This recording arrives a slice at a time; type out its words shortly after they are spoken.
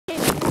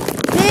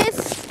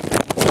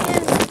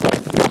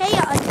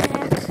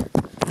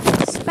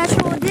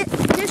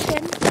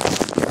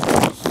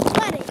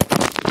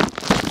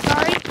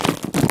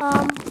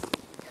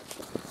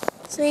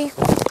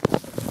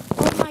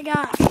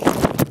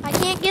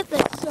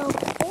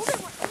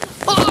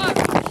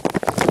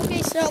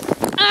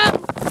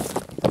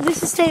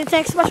Taya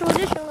Tech Special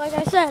Edition, like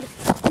I said.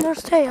 And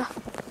there's Taya.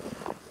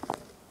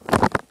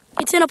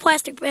 It's in a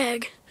plastic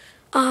bag.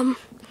 My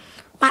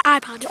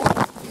iPod.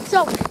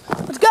 So,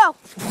 let's go.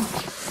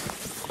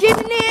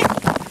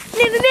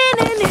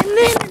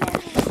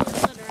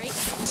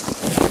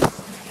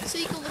 So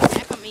you can look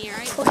back at me,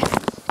 alright?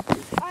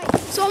 Alright,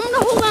 so I'm gonna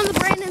hold on the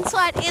Brandon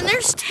slide, and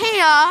there's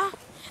Taya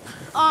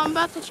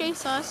about to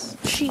chase us.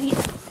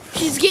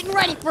 She's getting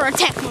ready for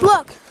attack mode.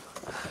 Look,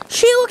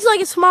 she looks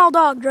like a small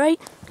dog, right?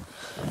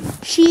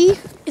 She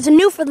is a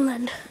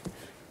Newfoundland.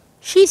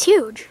 She's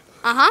huge.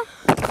 Uh-huh.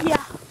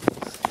 Yeah.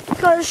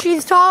 Because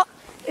she's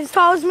as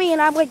tall as me,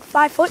 and I'm like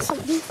 5 foot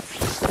something.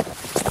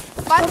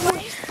 By the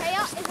way,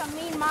 Taya is a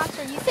mean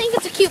monster. You think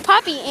it's a cute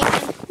puppy,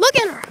 and Look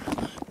at her.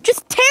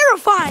 Just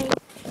terrifying.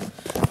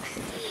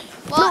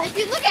 well, No. if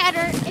you look at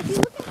her,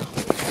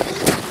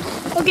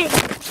 Okay,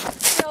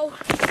 so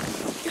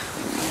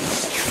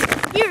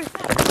here,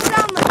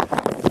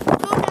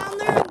 go down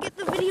there and get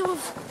the videos.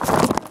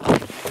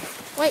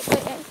 wait.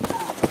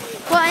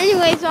 Well,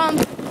 anyways,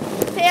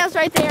 Taya's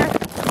right there,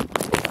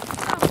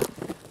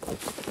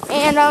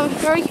 and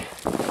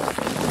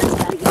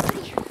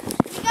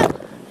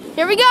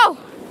here we go.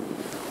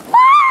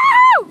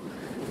 Woo!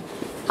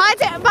 Hi,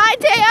 bye,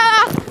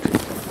 Taya.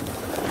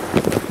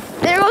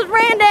 There goes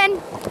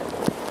Brandon.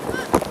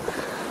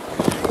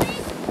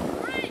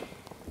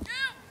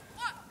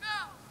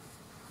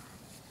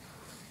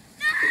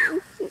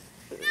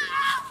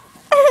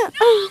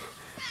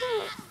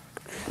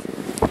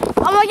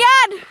 Oh my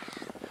God!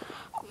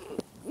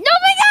 Oh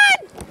my God!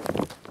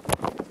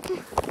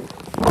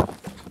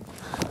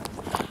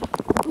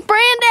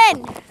 Brandon!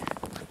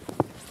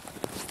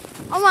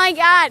 Oh my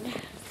God!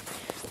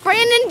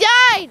 Brandon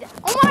died!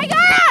 Oh my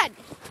God!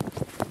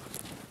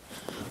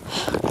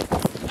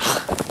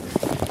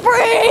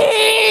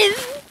 Breathe!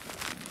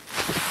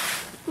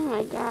 Oh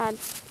my God!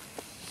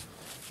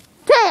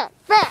 Taya,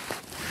 back!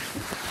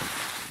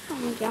 Oh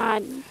my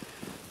God!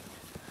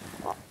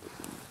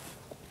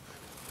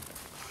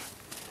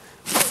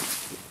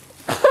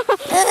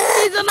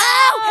 He's a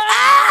mouse!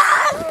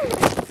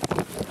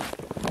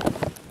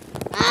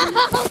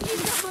 Ow!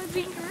 He's got my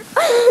finger.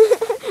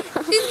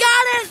 He's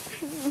got it!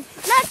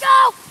 Let go!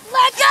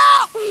 Let go!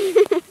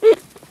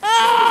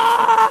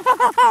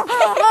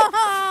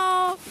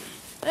 Oh!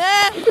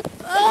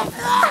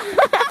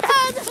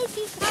 No,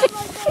 she's got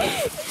my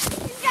head.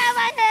 She's got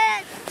my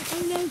head.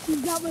 Oh no,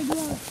 she's got my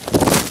glove.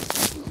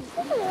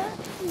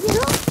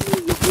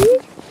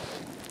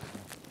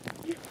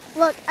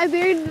 Look, I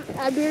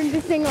buried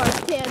this thing on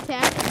Taya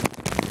attack.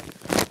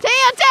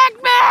 Taya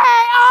attacked me!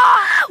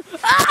 Oh!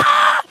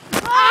 Ah!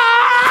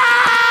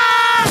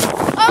 Ah!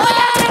 Oh my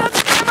God!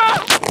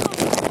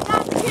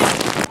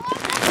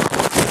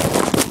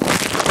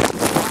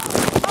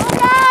 Oh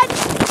God!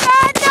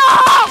 God, no!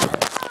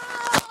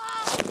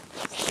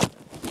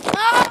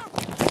 Ah!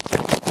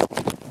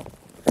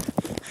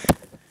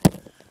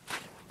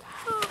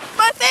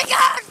 My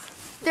fingers!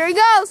 There he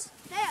goes.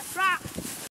 Taya, drop.